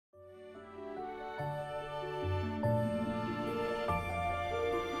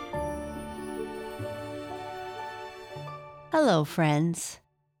Hello, friends,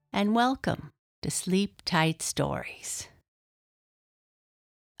 and welcome to Sleep Tight Stories.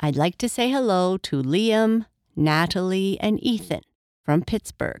 I'd like to say hello to Liam, Natalie, and Ethan from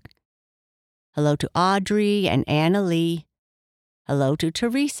Pittsburgh. Hello to Audrey and Anna Lee. Hello to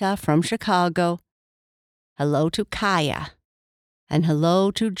Teresa from Chicago. Hello to Kaya. And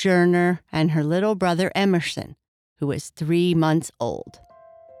hello to Jerner and her little brother Emerson, who is 3 months old.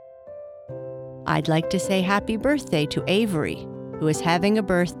 I'd like to say happy birthday to Avery, who is having a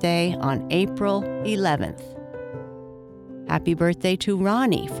birthday on April 11th. Happy birthday to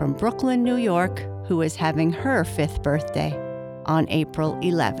Ronnie from Brooklyn, New York, who is having her 5th birthday on April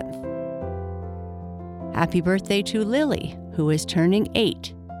 11th. Happy birthday to Lily, who is turning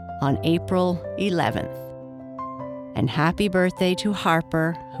 8 on April 11th. And happy birthday to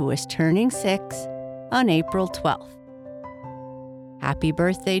Harper, who is turning 6 on April 12th. Happy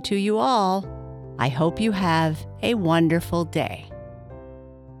birthday to you all. I hope you have a wonderful day.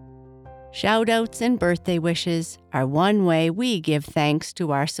 Shoutouts and birthday wishes are one way we give thanks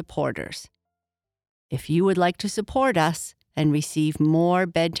to our supporters. If you would like to support us and receive more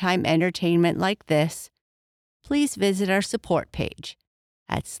bedtime entertainment like this, please visit our support page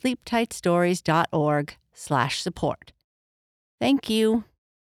at sleeptightstories.org/support. Thank you.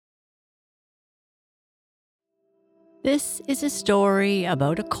 This is a story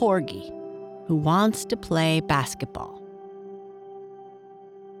about a corgi who wants to play basketball.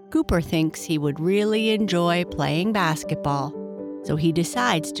 Cooper thinks he would really enjoy playing basketball, so he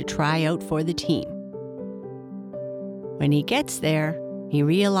decides to try out for the team. When he gets there, he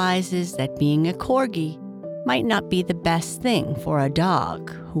realizes that being a corgi might not be the best thing for a dog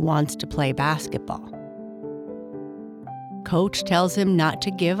who wants to play basketball. Coach tells him not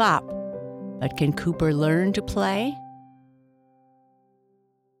to give up, but can Cooper learn to play?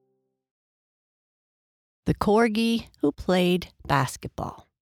 The Corgi Who Played Basketball.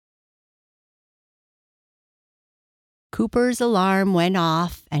 Cooper's alarm went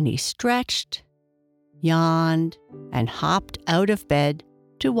off and he stretched, yawned, and hopped out of bed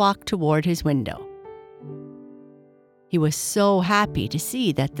to walk toward his window. He was so happy to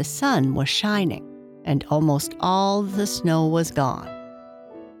see that the sun was shining and almost all the snow was gone.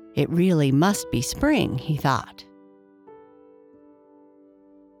 It really must be spring, he thought.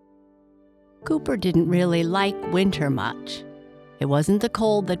 Cooper didn't really like winter much. It wasn't the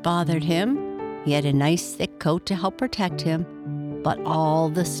cold that bothered him. He had a nice thick coat to help protect him, but all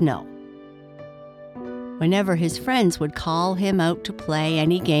the snow. Whenever his friends would call him out to play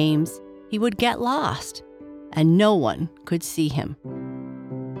any games, he would get lost, and no one could see him.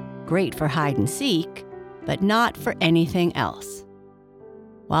 Great for hide and seek, but not for anything else.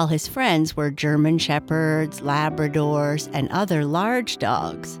 While his friends were German Shepherds, Labradors, and other large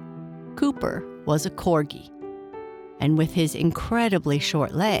dogs, Cooper was a corgi, and with his incredibly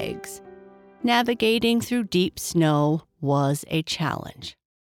short legs, navigating through deep snow was a challenge.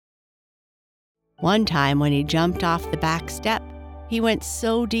 One time when he jumped off the back step, he went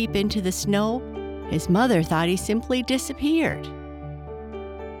so deep into the snow, his mother thought he simply disappeared.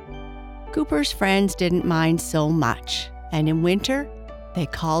 Cooper's friends didn't mind so much, and in winter, they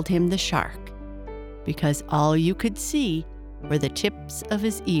called him the shark, because all you could see were the tips of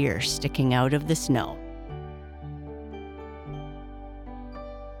his ears sticking out of the snow.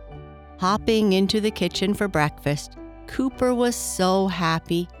 Hopping into the kitchen for breakfast, Cooper was so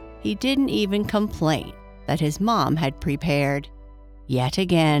happy he didn't even complain that his mom had prepared, yet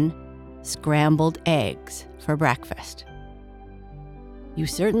again, scrambled eggs for breakfast. "You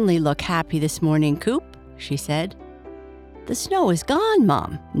certainly look happy this morning, Coop," she said. "The snow is gone,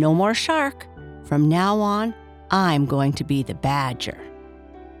 Mom. No more shark. From now on, I'm going to be the badger."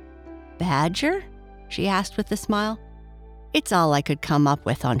 "Badger?" she asked with a smile. "It's all I could come up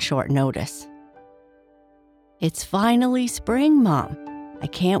with on short notice." "It's finally spring, Mom. I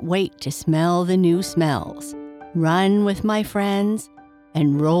can't wait to smell the new smells, run with my friends,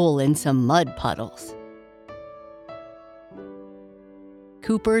 and roll in some mud puddles."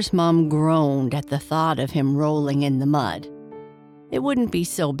 Cooper's mom groaned at the thought of him rolling in the mud. It wouldn't be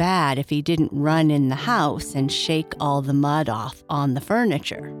so bad if he didn't run in the house and shake all the mud off on the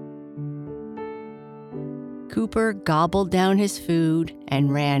furniture. Cooper gobbled down his food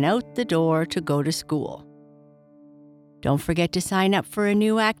and ran out the door to go to school. "Don't forget to sign up for a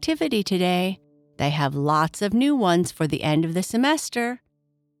new activity today. They have lots of new ones for the end of the semester,"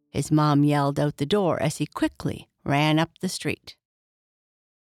 his mom yelled out the door as he quickly ran up the street.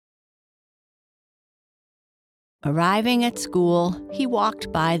 Arriving at school, he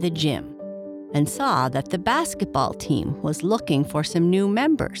walked by the gym and saw that the basketball team was looking for some new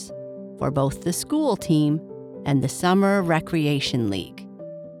members for both the school team and the Summer Recreation League.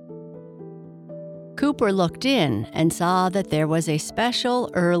 Cooper looked in and saw that there was a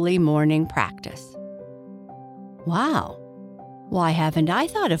special early morning practice. Wow, why haven't I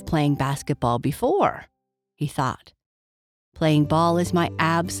thought of playing basketball before? He thought. Playing ball is my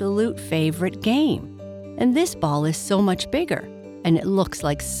absolute favorite game, and this ball is so much bigger, and it looks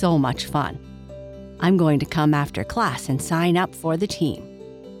like so much fun. I'm going to come after class and sign up for the team.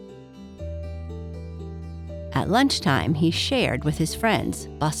 At lunchtime, he shared with his friends,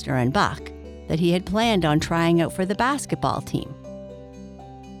 Buster and Buck, that he had planned on trying out for the basketball team.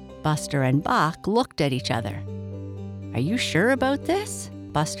 Buster and Buck looked at each other. "Are you sure about this?"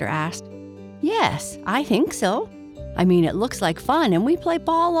 Buster asked. "Yes, I think so. I mean, it looks like fun and we play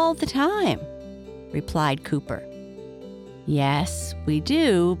ball all the time," replied Cooper. "Yes, we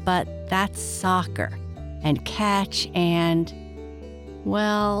do, but that's soccer and catch and...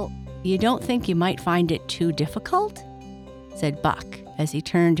 Well, you don't think you might find it too difficult?" said Buck as he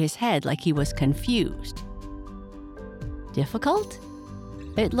turned his head like he was confused. "Difficult?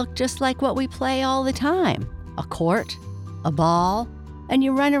 It looked just like what we play all the time. A court, a ball, and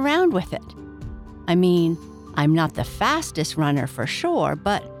you run around with it. I mean, I'm not the fastest runner for sure,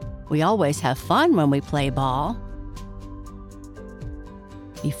 but we always have fun when we play ball."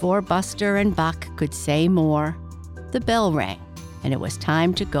 Before Buster and Buck could say more, the bell rang, and it was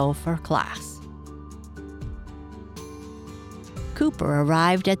time to go for class. Cooper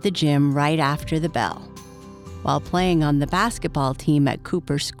arrived at the gym right after the bell. While playing on the basketball team at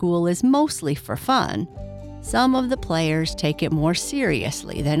Cooper's school is mostly for fun, some of the players take it more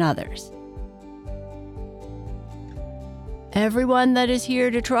seriously than others. "Everyone that is here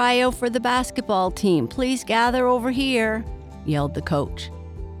to try out for the basketball team, please gather over here," yelled the coach.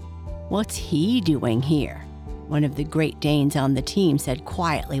 "What's he doing here?" one of the Great Danes on the team said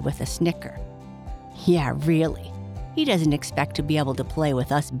quietly with a snicker. "Yeah, really. He doesn't expect to be able to play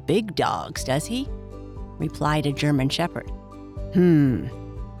with us big dogs, does he?" replied a German Shepherd.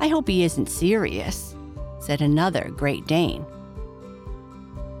 I hope he isn't serious," said another Great Dane.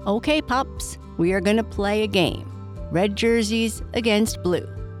 "Okay, pups, we are going to play a game. Red jerseys against blue.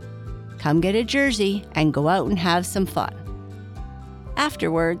 Come get a jersey and go out and have some fun.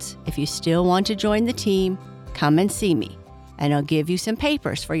 Afterwards, if you still want to join the team, come and see me, and I'll give you some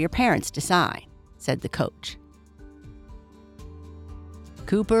papers for your parents to sign," said the coach.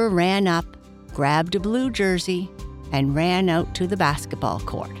 Cooper ran up, grabbed a blue jersey, and ran out to the basketball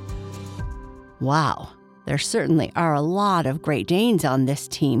court. Wow, there certainly are a lot of Great Danes on this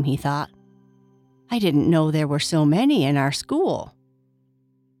team, he thought. I didn't know there were so many in our school.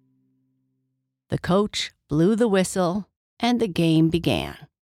 The coach blew the whistle, and the game began.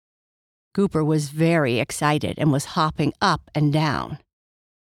 Cooper was very excited and was hopping up and down.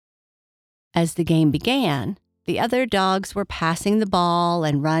 As the game began, the other dogs were passing the ball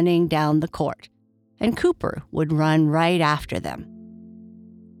and running down the court, and Cooper would run right after them.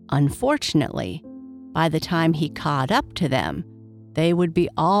 Unfortunately, by the time he caught up to them, they would be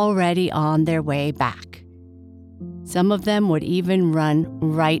already on their way back. Some of them would even run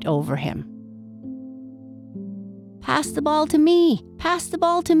right over him. "Pass the ball to me! Pass the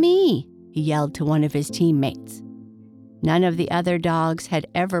ball to me!" he yelled to one of his teammates. None of the other dogs had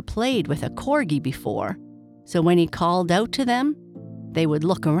ever played with a corgi before, so when he called out to them, they would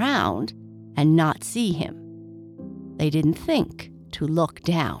look around and not see him. They didn't think to look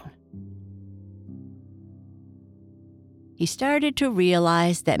down. He started to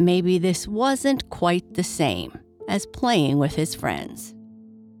realize that maybe this wasn't quite the same as playing with his friends.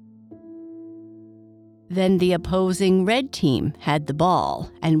 Then the opposing red team had the ball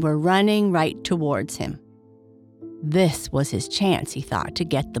and were running right towards him. This was his chance, he thought, to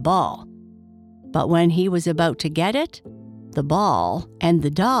get the ball. But when he was about to get it, the ball and the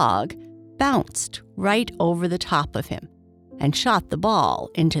dog bounced right over the top of him and shot the ball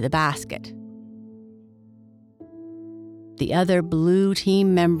into the basket. The other blue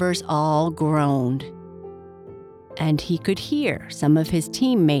team members all groaned, and he could hear some of his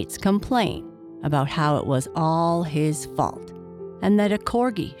teammates complain about how it was all his fault and that a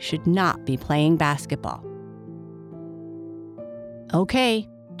corgi should not be playing basketball. "Okay,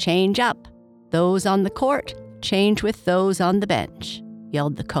 change up. Those on the court, change with those on the bench,"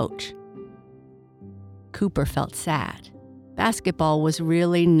 yelled the coach. Cooper felt sad. Basketball was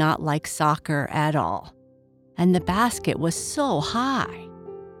really not like soccer at all, and the basket was so high.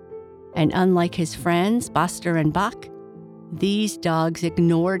 And unlike his friends, Buster and Buck, these dogs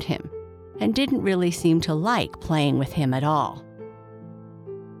ignored him and didn't really seem to like playing with him at all.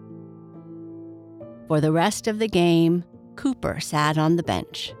 For the rest of the game, Cooper sat on the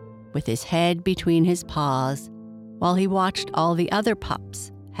bench, with his head between his paws, while he watched all the other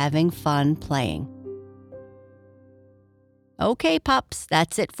pups having fun playing. Okay, pups,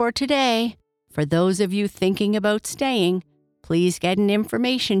 that's it for today. For those of you thinking about staying, please get an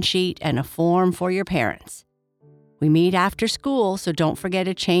information sheet and a form for your parents. We meet after school, so don't forget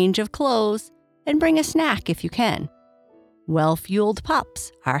a change of clothes and bring a snack if you can. Well-fueled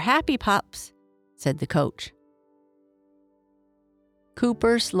pups are happy pups, said the coach.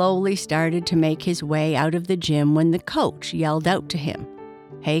 Cooper slowly started to make his way out of the gym when the coach yelled out to him,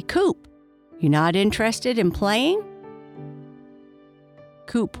 "Hey, Coop, you not interested in playing?"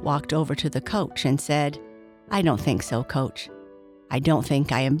 Coop walked over to the coach and said, "I don't think so, Coach. I don't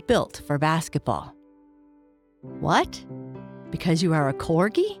think I am built for basketball." "What? Because you are a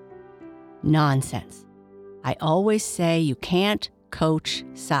corgi?" "Nonsense. I always say you can't coach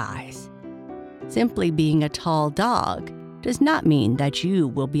size. Simply being a tall dog does not mean that you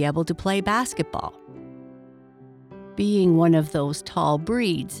will be able to play basketball. Being one of those tall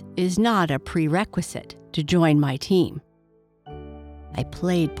breeds is not a prerequisite to join my team." "I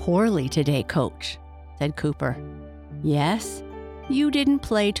played poorly today, Coach," said Cooper. "Yes, you didn't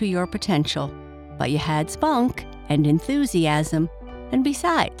play to your potential, but you had spunk and enthusiasm, and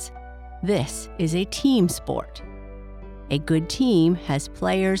besides, this is a team sport. A good team has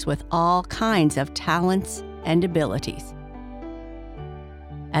players with all kinds of talents and abilities.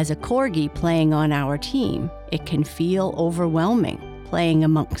 As a corgi playing on our team, it can feel overwhelming playing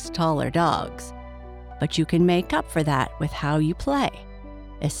amongst taller dogs, but you can make up for that with how you play,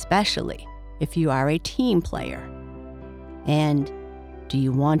 especially if you are a team player. And do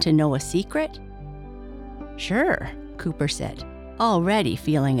you want to know a secret?" "Sure," Cooper said, already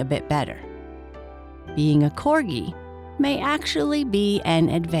feeling a bit better. Being a corgi may actually be an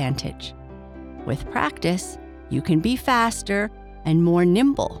advantage. With practice, you can be faster and more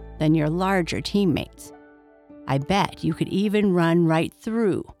nimble than your larger teammates. I bet you could even run right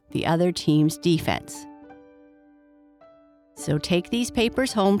through the other team's defense. So take these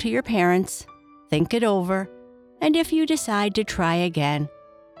papers home to your parents, think it over, and if you decide to try again,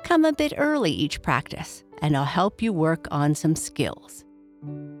 come a bit early each practice, and I'll help you work on some skills."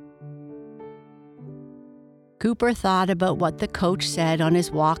 Cooper thought about what the coach said on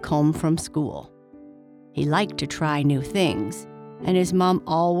his walk home from school. He liked to try new things, and his mom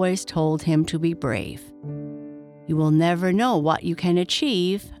always told him to be brave. "You will never know what you can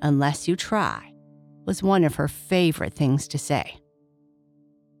achieve unless you try," was one of her favorite things to say.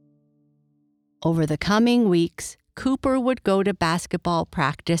 Over the coming weeks, Cooper would go to basketball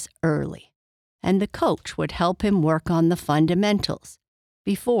practice early, and the coach would help him work on the fundamentals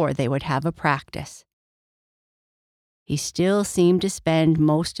before they would have a practice. He still seemed to spend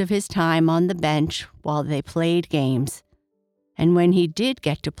most of his time on the bench while they played games, and when he did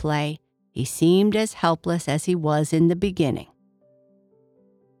get to play, he seemed as helpless as he was in the beginning.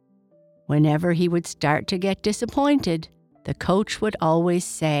 Whenever he would start to get disappointed, the coach would always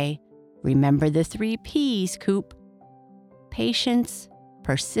say, "Remember the 3 P's, Coop: patience,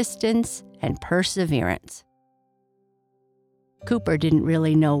 persistence, and perseverance." Cooper didn't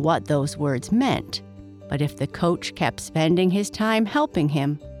really know what those words meant, but if the coach kept spending his time helping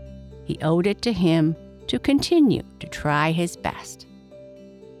him, he owed it to him to continue to try his best.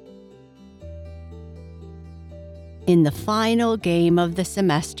 In the final game of the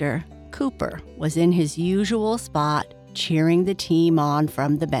semester, Cooper was in his usual spot cheering the team on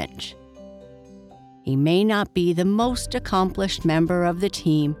from the bench. He may not be the most accomplished member of the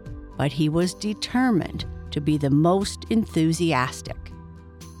team, but he was determined to be the most enthusiastic.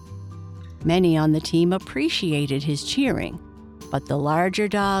 Many on the team appreciated his cheering, but the larger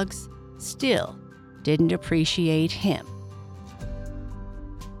dogs still didn't appreciate him.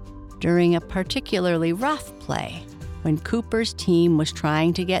 During a particularly rough play, when Cooper's team was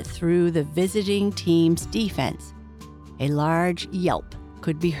trying to get through the visiting team's defense, a large yelp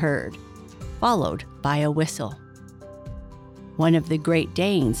could be heard, followed by a whistle. One of the Great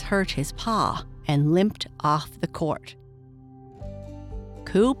Danes hurt his paw and limped off the court.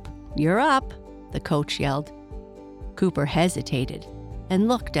 "Coop, you're up," the coach yelled. Cooper hesitated and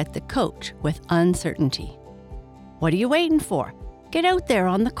looked at the coach with uncertainty. "What are you waiting for? Get out there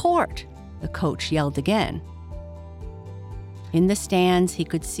on the court," the coach yelled again. In the stands, he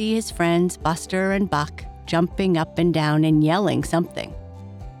could see his friends Buster and Buck jumping up and down and yelling something.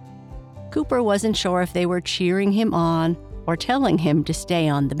 Cooper wasn't sure if they were cheering him on or telling him to stay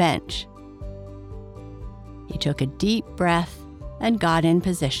on the bench. He took a deep breath and got in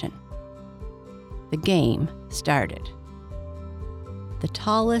position. The game started. The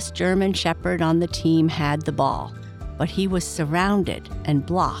tallest German Shepherd on the team had the ball, but he was surrounded and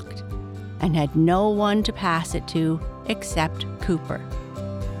blocked and had no one to pass it to except Cooper.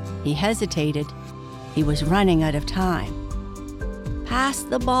 He hesitated. He was running out of time. "Pass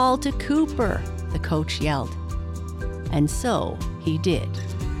the ball to Cooper," the coach yelled. And so he did.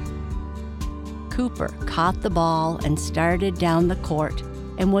 Cooper caught the ball and started down the court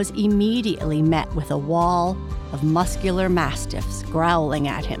and was immediately met with a wall of muscular mastiffs growling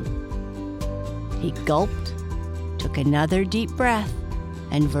at him. He gulped, took another deep breath,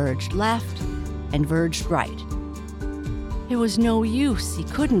 and verged left and verged right. It was no use. He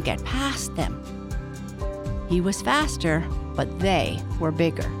couldn't get past them. He was faster, but they were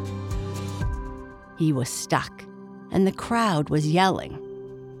bigger. He was stuck, and the crowd was yelling.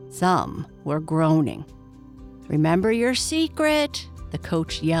 Some were groaning. "Remember your secret," the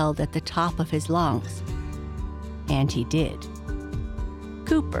coach yelled at the top of his lungs. And he did.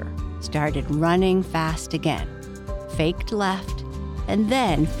 Cooper started running fast again, faked left, and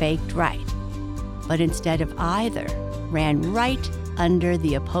then faked right. But instead of either, ran right under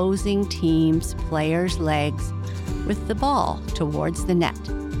the opposing team's player's legs with the ball towards the net,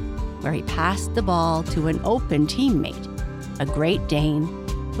 where he passed the ball to an open teammate, a Great Dane,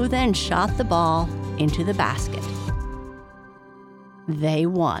 who then shot the ball into the basket. They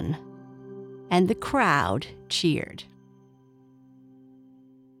won, and the crowd cheered.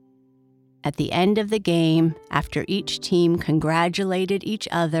 At the end of the game, after each team congratulated each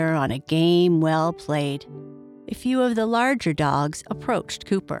other on a game well played, a few of the larger dogs approached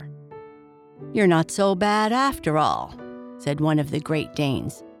Cooper. "You're not so bad after all," said one of the Great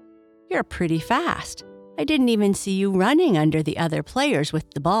Danes. "You're pretty fast. I didn't even see you running under the other players with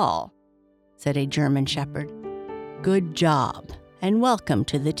the ball," said a German Shepherd. "Good job, and welcome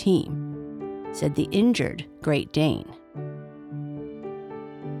to the team," said the injured Great Dane.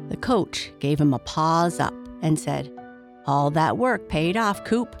 The coach gave him a paws up and said, "All that work paid off,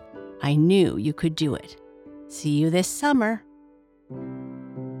 Coop. I knew you could do it. See you this summer."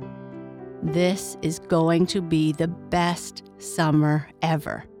 This is going to be the best summer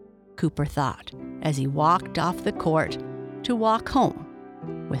ever, Cooper thought, as he walked off the court to walk home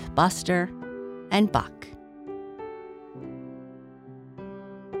with Buster and Buck.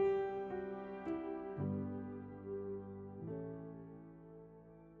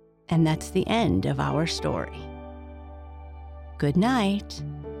 And that's the end of our story. Good night.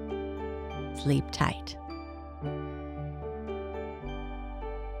 Sleep tight.